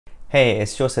Hey,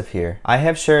 it's Joseph here. I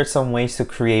have shared some ways to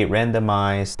create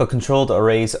randomized but controlled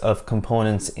arrays of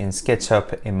components in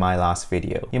SketchUp in my last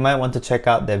video. You might want to check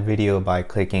out that video by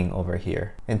clicking over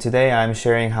here. And today I'm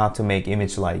sharing how to make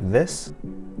image like this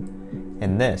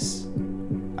and this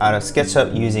out of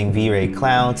SketchUp using VRay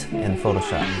Cloud and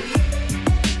Photoshop.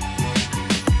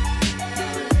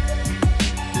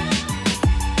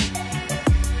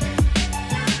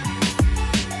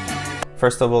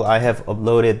 First of all, I have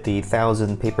uploaded the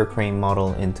 1000 paper crane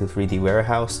model into 3D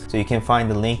Warehouse, so you can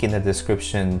find the link in the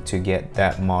description to get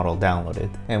that model downloaded.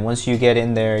 And once you get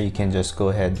in there, you can just go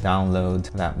ahead and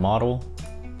download that model.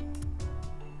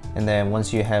 And then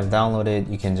once you have downloaded,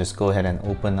 you can just go ahead and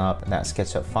open up that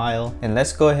SketchUp file. And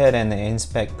let's go ahead and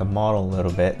inspect the model a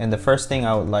little bit. And the first thing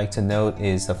I would like to note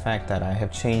is the fact that I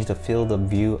have changed the field of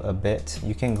view a bit.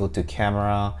 You can go to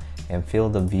Camera and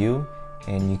Field of View,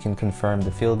 and you can confirm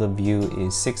the field of view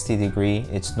is 60 degree.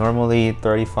 It's normally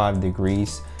 35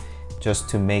 degrees. Just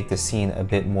to make the scene a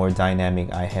bit more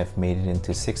dynamic, I have made it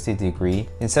into 60 degree.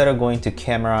 Instead of going to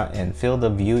camera and field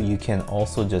of view, you can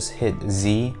also just hit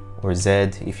Z or Z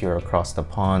if you're across the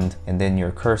pond, and then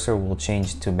your cursor will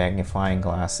change to magnifying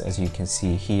glass as you can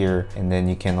see here. And then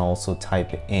you can also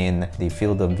type in the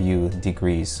field of view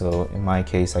degrees. So in my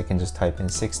case, I can just type in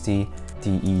 60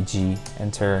 DEG,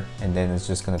 enter, and then it's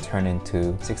just going to turn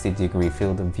into 60 degree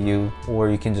field of view.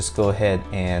 Or you can just go ahead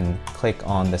and click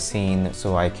on the scene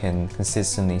so I can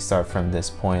consistently start from this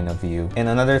point of view. And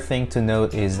another thing to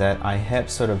note is that I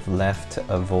have sort of left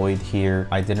a void here.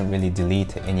 I didn't really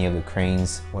delete any of the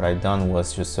cranes. What I've done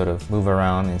was just sort of move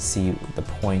around and see the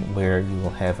point where you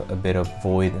will have a bit of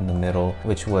void in the middle,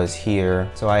 which was here.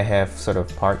 So I have sort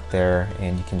of parked there,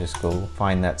 and you can just go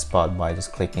find that spot by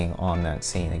just clicking on that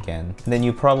scene again. Then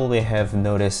you probably have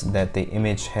noticed that the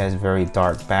image has very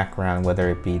dark background, whether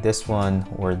it be this one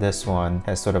or this one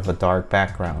has sort of a dark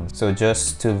background. So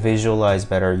just to visualize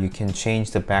better, you can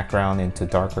change the background into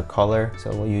darker color.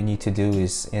 So what you need to do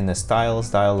is in the styles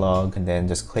dialog, and then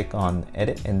just click on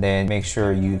edit, and then make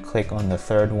sure you click on the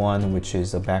third one, which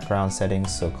is the background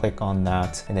settings. So click on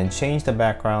that and then change the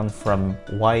background from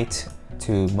white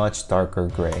to much darker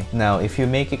gray. Now, if you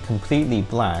make it completely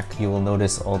black, you will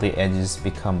notice all the edges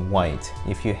become white.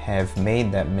 If you have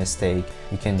made that mistake,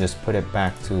 you can just put it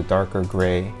back to darker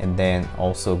gray, and then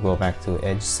also go back to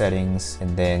edge settings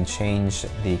and then change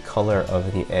the color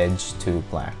of the edge to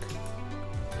black.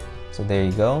 So there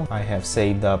you go. I have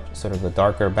saved up sort of a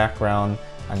darker background.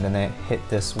 I'm gonna hit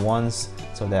this once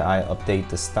so that I update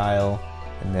the style,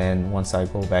 and then once I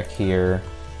go back here,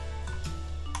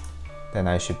 then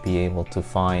I should be able to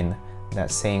find that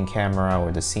same camera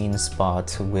or the scene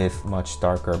spot with much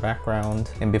darker background.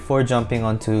 And before jumping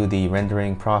onto the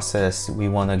rendering process, we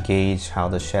want to gauge how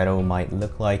the shadow might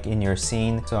look like in your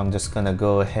scene. So I'm just gonna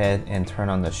go ahead and turn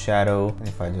on the shadow. And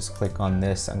if I just click on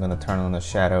this, I'm gonna turn on the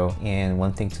shadow. And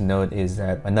one thing to note is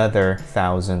that another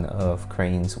 1000 of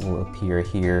cranes will appear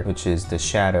here, which is the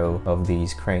shadow of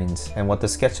these cranes. And what the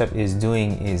SketchUp is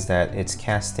doing is that it's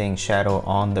casting shadow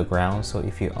on the ground. So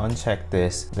if you uncheck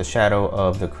this, the shadow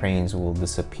of the cranes will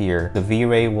disappear. The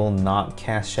V-Ray will not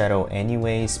cast shadow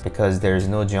anyways because there's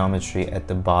no geometry at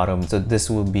the bottom, so this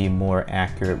will be more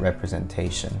accurate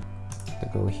representation. To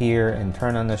go here and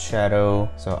turn on the shadow,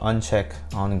 so uncheck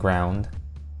on ground,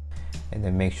 and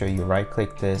then make sure you right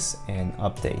click this and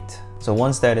update. So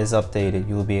once that is updated,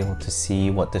 you'll be able to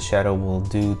see what the shadow will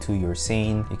do to your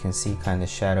scene. You can see kind of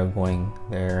shadow going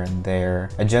there and there.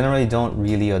 I generally don't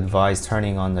really advise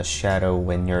turning on the shadow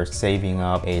when you're saving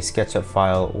up a SketchUp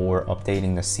file or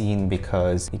updating the scene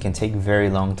because it can take a very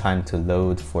long time to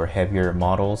load for heavier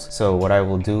models. So what I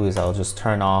will do is I'll just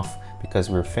turn off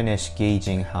because we're finished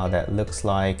gauging how that looks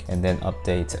like, and then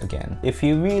update again. If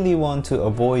you really want to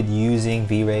avoid using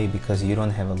V-Ray because you don't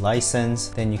have a license,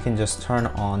 then you can just turn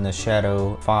on the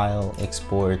shadow, file,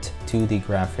 export, 2D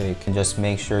graphic, and just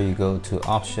make sure you go to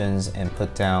options and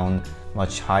put down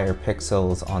much higher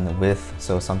pixels on the width,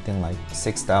 so something like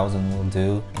 6000 will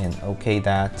do, and okay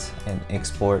that and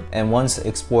export. And once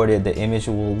exported, the image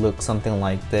will look something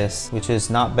like this, which is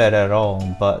not bad at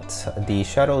all, but the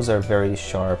shadows are very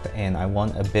sharp and I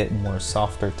want a bit more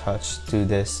softer touch to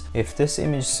this. If this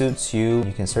image suits you,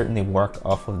 you can certainly work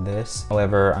off of this.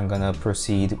 However, I'm gonna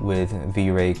proceed with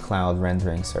VRay Cloud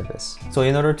rendering service. So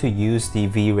in order to use the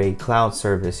VRay Cloud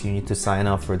service, you need to sign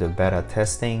up for the beta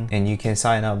testing, and you can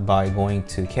sign up by going going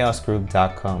to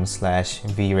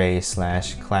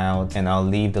chaosgroup.com/vray/cloud, and I'll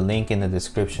leave the link in the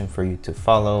description for you to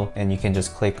follow, and you can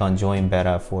just click on join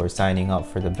beta for signing up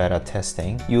for the beta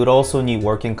testing. You would also need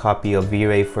working copy of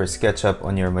VRay for SketchUp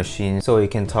on your machine so you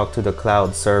can talk to the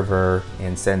cloud server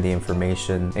and send the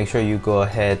information. Make sure you go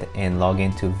ahead and log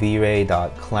into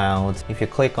VRay.cloud. If you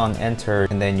click on enter,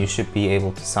 and then you should be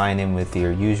able to sign in with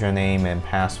your username and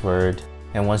password.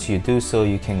 And once you do so,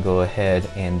 you can go ahead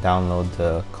and download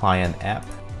the client app.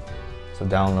 So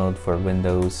download for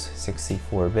Windows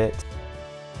 64-bit.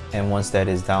 And once that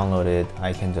is downloaded,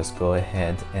 I can just go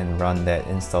ahead and run that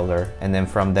installer. And then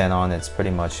from then on, it's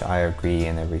pretty much I agree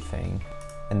and everything.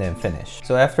 And then finish.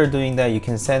 So after doing that, you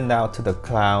can send out to the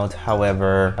cloud.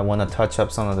 However, I want to touch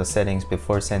up some of the settings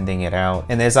before sending it out.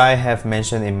 And as I have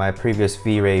mentioned in my previous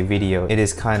VRay video, it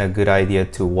is kind of a good idea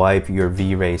to wipe your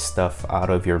VRay stuff out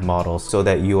of your models so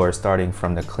that you are starting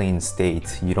from the clean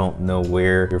state. You don't know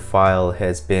where your file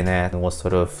has been at and what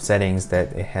sort of settings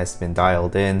that it has been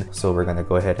dialed in. So we're going to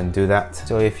go ahead and do that.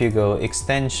 So if you go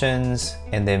extensions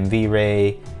and then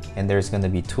VRay, and there's going to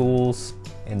be tools,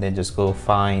 and then just go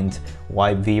find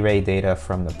wipe VRay data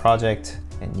from the project,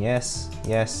 and yes.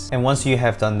 And once you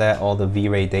have done that, all the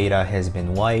VRay data has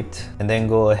been wiped, and then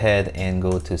go ahead and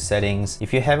go to settings.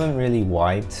 If you haven't really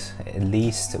wiped, at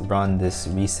least run this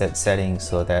reset settings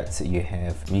so that you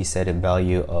have resetted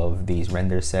value of these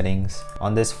render settings.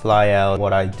 On this flyout,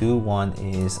 what I do want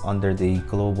is under the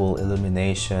global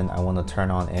illumination, I want to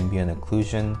turn on ambient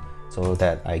occlusion so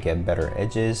that I get better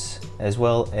edges, as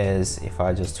well as if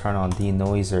I just turn on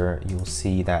denoiser, you'll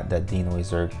see that that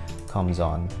denoiser comes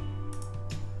on.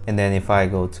 And then if I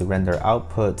go to render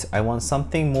output, I want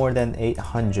something more than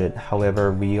 800.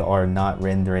 However, we are not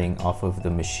rendering off of the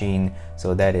machine,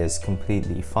 so that is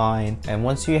completely fine. And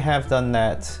once you have done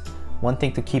that, one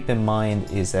thing to keep in mind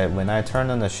is that when I turn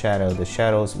on the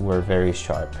shadows were very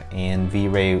sharp, and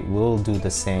VRay will do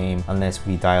the same unless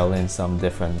we dial in some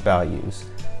different values.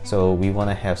 So we want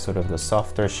to have sort of the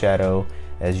softer shadow.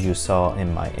 As you saw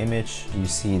in my image, you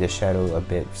see the shadow a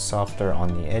bit softer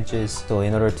on the edges. So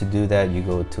in order to do that, you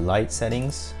go to light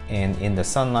settings, and in the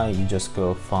sunlight, you just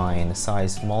go find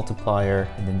size multiplier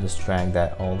and then just drag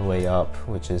that all the way up,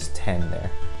 which is 10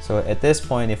 there. So at this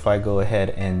point, if I go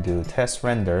ahead and do test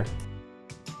render,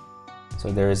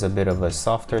 so there is a bit of a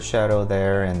softer shadow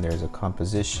there, and there's a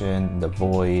composition, the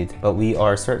void, but we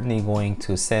are certainly going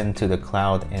to send to the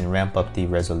cloud and ramp up the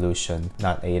resolution,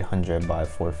 not 800 by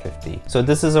 450. So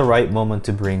this is a right moment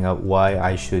to bring up why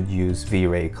I should use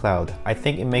VRay Cloud. I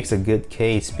think it makes a good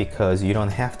case because you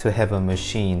don't have to have a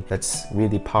machine that's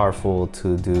really powerful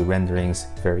to do renderings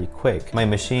very quick. My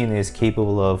machine is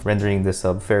capable of rendering this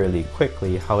up fairly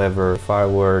quickly. However, if I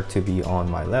were to be on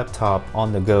my laptop,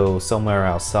 on the go, somewhere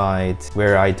outside,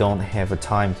 where I don't have a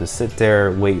time to sit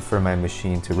there, wait for my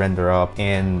machine to render up,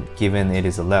 and given it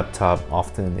is a laptop,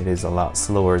 often it is a lot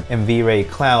slower. And VRay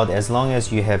Cloud, as long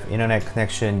as you have internet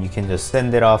connection, you can just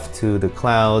send it off to the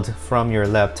cloud from your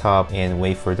laptop and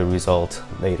wait for the result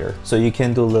later. So you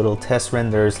can do little test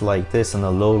renders like this on a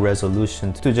low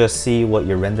resolution to just see what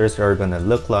your renders are gonna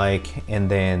look like, and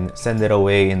then send it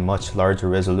away in much larger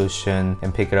resolution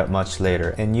and pick it up much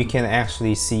later. And you can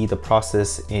actually see the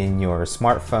process in your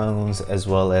smartphones as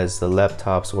well as the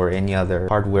laptops or any other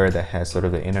hardware that has sort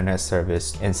of the internet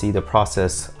service, and see the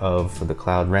process of the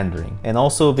cloud rendering. And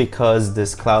also because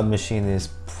this cloud machine is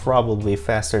probably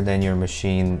faster than your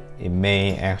machine, it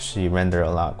may actually render a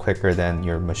lot quicker than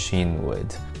your machine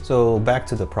would. So back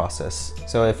to the process.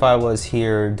 So if I was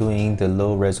here doing the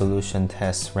low resolution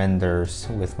test renders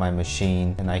with my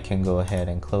machine, and I can go ahead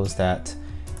and close that,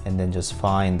 and then just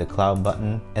find the cloud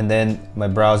button, and then my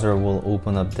browser will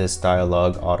open up this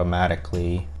dialog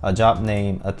automatically. A job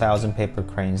name, 1,000 paper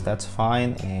cranes, that's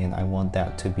fine, and I want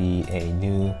that to be a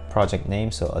new project name,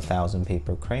 so 1,000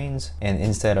 paper cranes. And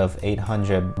instead of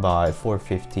 800 by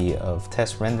 450 of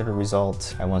test render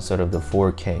results, I want sort of the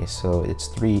 4K, so it's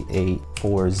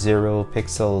 3840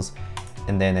 pixels.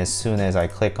 And then as soon as I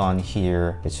click on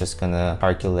here, it's just gonna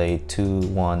calculate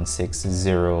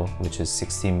 2160, which is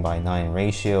 16:9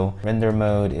 ratio. Render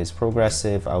mode is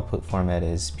progressive, output format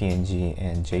is PNG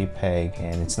and JPEG,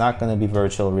 and it's not gonna be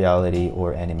virtual reality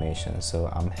or animation. So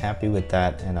I'm happy with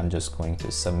that, and I'm just going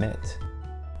to submit.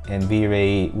 And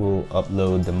VRay will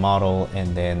upload the model,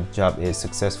 and then job is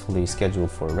successfully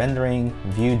scheduled for rendering.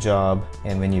 View job,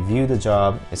 and when you view the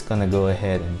job, it's gonna go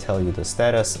ahead and tell you the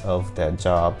status of that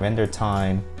job, render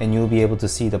time, and you'll be able to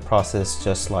see the process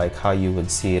just like how you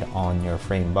would see it on your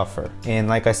frame buffer. And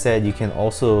like I said, you can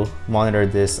also monitor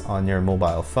this on your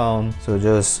mobile phone. So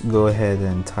just go ahead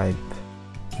and type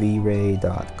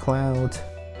vray.cloud.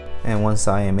 And once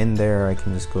I am in there, I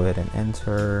can just go ahead and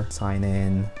enter, sign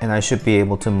in, and I should be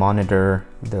able to monitor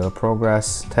the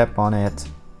progress. Tap on it.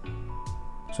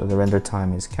 So the render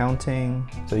time is counting.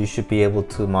 So you should be able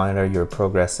to monitor your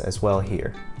progress as well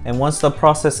here. And once the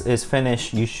process is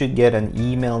finished, you should get an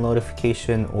email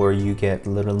notification, or you get a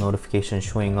little notification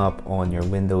showing up on your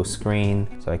Windows screen.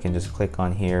 So I can just click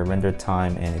on here, render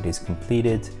time, and it is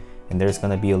completed. And there's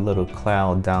gonna be a little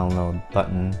cloud download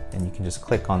button, and you can just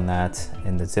click on that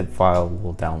and the zip file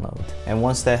will download. And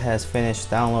once that has finished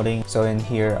downloading, so in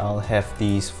here I'll have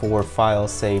these 4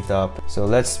 files saved up. So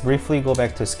let's briefly go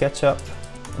back to SketchUp,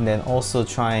 and then also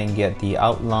try and get the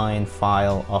outline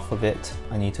file off of it.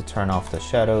 I need to turn off the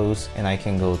shadows, and I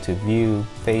can go to View,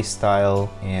 Face Style,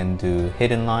 and do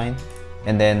Hidden Line.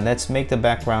 And then let's make the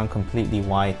background completely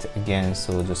white again.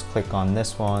 So just click on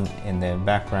this one and then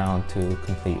background to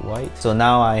complete white. So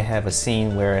now I have a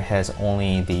scene where it has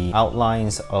only the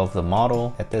outlines of the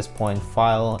model. At this point,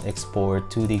 File,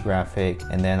 Export, 2D Graphic,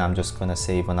 and then I'm just gonna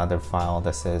save another file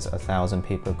that says 1000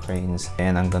 paper cranes,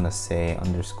 and I'm gonna say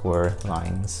underscore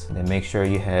lines. And then make sure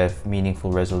you have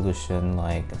meaningful resolution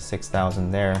like 6000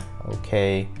 there.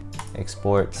 Okay.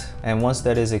 Export, and once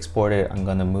that is exported, I'm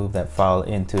gonna move that file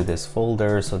into this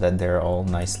folder so that they're all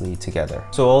nicely together.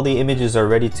 So all the images are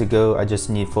ready to go. I just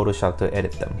need Photoshop to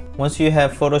edit them. Once you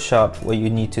have Photoshop, what you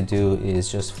need to do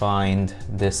is just find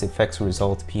this effects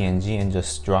result PNG and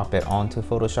just drop it onto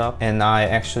Photoshop. And I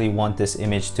actually want this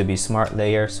image to be smart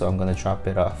layer, so I'm gonna drop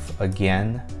it off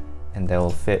again, and that will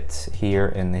fit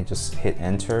here, and then just hit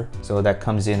enter. So that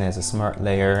comes in as a smart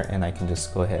layer, and I can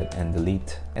just go ahead and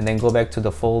delete. And then go back to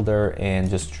the folder and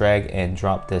just drag and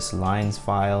drop this lines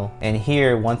file. And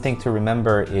here, one thing to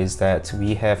remember is that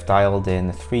we have dialed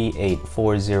in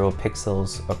 3840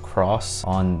 pixels across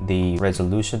on the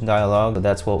resolution dialog. So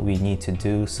that's what we need to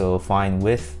do. So find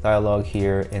width dialog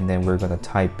here, and then we're gonna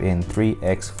type in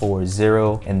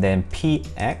 3x40 and then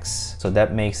px. So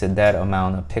that makes it that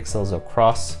amount of pixels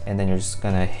across. And then you're just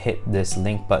gonna hit this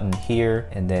link button here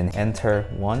and then enter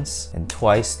once and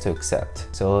twice to accept.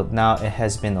 So now it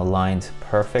has been aligned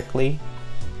perfectly.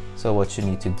 So what you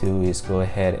need to do is go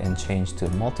ahead and change to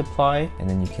multiply, and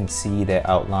then you can see the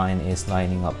outline is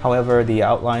lining up. However, the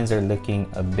outlines are looking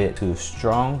a bit too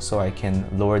strong, so I can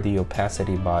lower the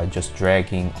opacity by just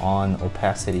dragging on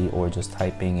opacity or just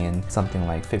typing in something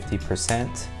like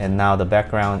 50%. And now the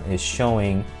background is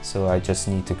showing, so I just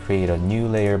need to create a new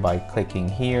layer by clicking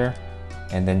here,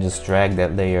 and then just drag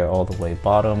that layer all the way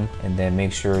bottom, and then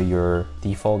make sure your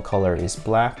default color is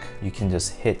black. You can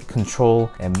just hit Control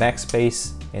and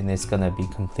backspace, and it's gonna be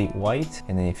complete white.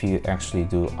 And then if you actually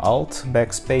do Alt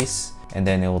backspace, and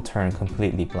then it will turn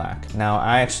completely black. Now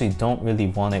I actually don't really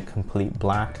want it complete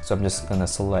black, so I'm just gonna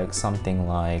select something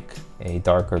like a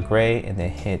darker gray and then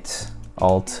hit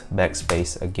Alt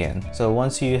backspace again. So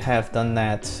once you have done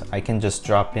that, I can just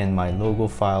drop in my logo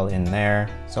file in there.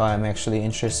 So I'm actually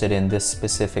interested in this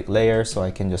specific layer, so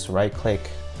I can just right click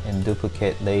and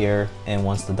duplicate layer, and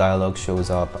once the dialog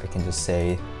shows up, I can just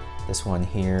say this one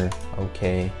here,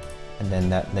 okay, and then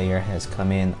that layer has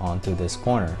come in onto this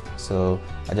corner. So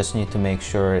I just need to make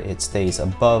sure it stays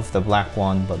above the black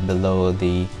one but below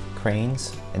the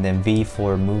cranes, and then V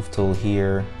for move tool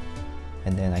here,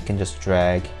 and then I can just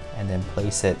drag and then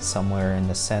place it somewhere in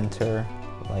the center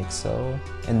like so.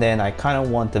 And then I kind of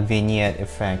want the vignette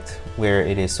effect where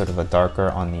it is sort of a darker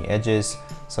on the edges.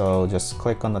 So just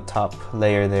click on the top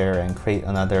layer there and create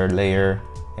another layer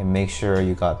and make sure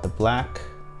you got the black.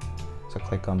 So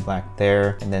click on black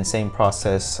there, and then same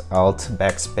process, Alt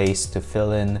backspace to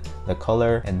fill in the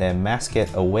color and then mask it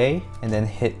away, and then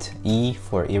hit E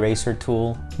for eraser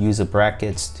tool. Use the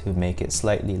brackets to make it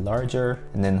slightly larger,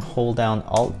 and then hold down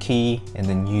Alt key and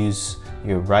then use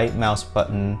your right mouse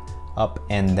button up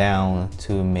and down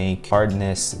to make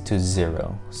hardness to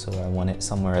 0. So I want it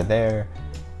somewhere there,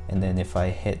 and then if I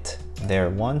hit there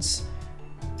once,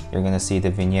 you're gonna see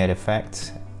the vignette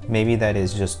effect. Maybe that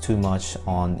is just too much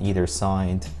on either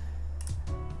side,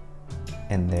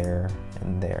 and there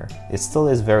and there. It still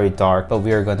is very dark, but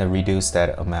we are going to reduce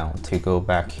that amount. To go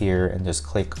back here and just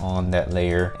click on that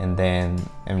layer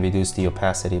and reduce the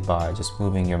opacity by just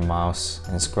moving your mouse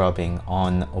and scrubbing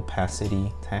on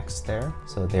opacity text there.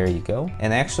 So there you go.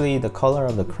 And actually the color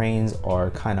of the cranes are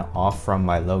kind of off from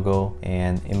my logo,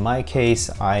 and in my case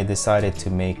I decided to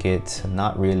make it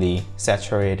not really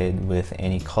saturated with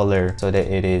any color so that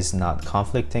it is not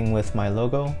conflicting with my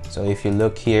logo. So if you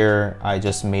look here, I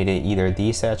just made it either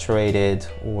desaturated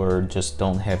or just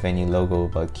don't have any logo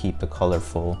but keep the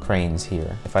colorful cranes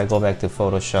here. If I go back to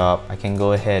Photoshop, I can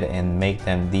go ahead and make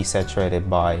them desaturated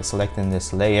by selecting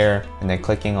this layer and then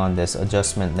clicking on this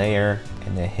adjustment layer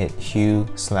and then hit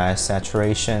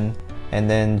hue/saturation, and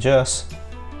then just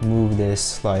move this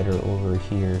slider over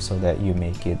here so that you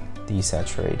make it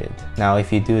desaturated. Now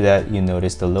if you do that, you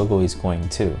notice the logo is going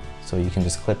too. So you can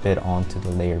just clip it onto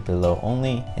the layer below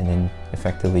only, and then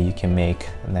effectively you can make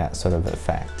that sort of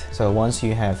effect. So once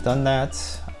you have done that,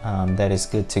 that is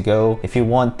good to go. If you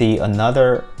want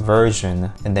another version,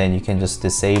 and then you can just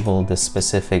disable the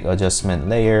specific adjustment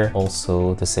layer,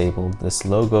 also disable this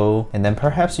logo, and then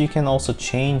perhaps you can also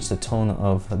change the tone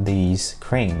of these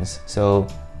cranes. So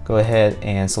go ahead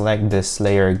and select this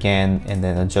layer again, and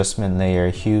then adjustment layer,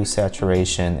 hue,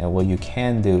 saturation, and what you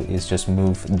can do is just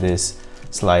move this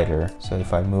slider. So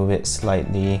if I move it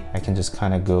slightly, I can just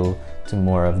kind of go to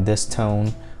more of this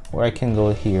tone, or I can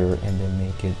go here and then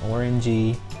make it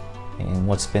orangey. And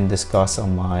what's been discussed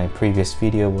on my previous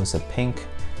video was a pink,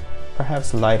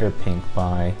 perhaps lighter pink,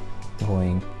 by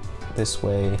going this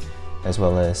way, as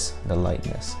well as the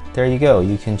lightness. There you go.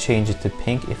 You can change it to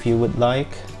pink if you would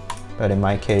like, but in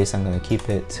my case I'm going to keep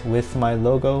it with my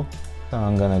logo. So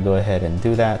I'm gonna go ahead and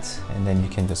do that, and then you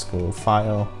can just go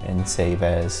File and Save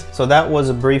As. So that was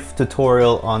a brief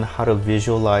tutorial on how to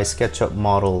visualize SketchUp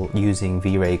model using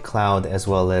VRay Cloud, as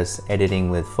well as editing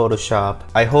with Photoshop.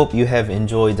 I hope you have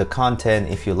enjoyed the content.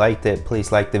 If you liked it,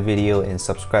 please like the video and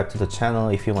subscribe to the channel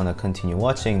if you want to continue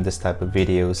watching this type of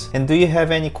videos. And do you have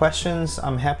any questions?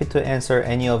 I'm happy to answer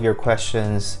any of your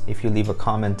questions if you leave a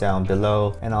comment down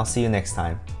below, and I'll see you next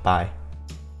time. Bye.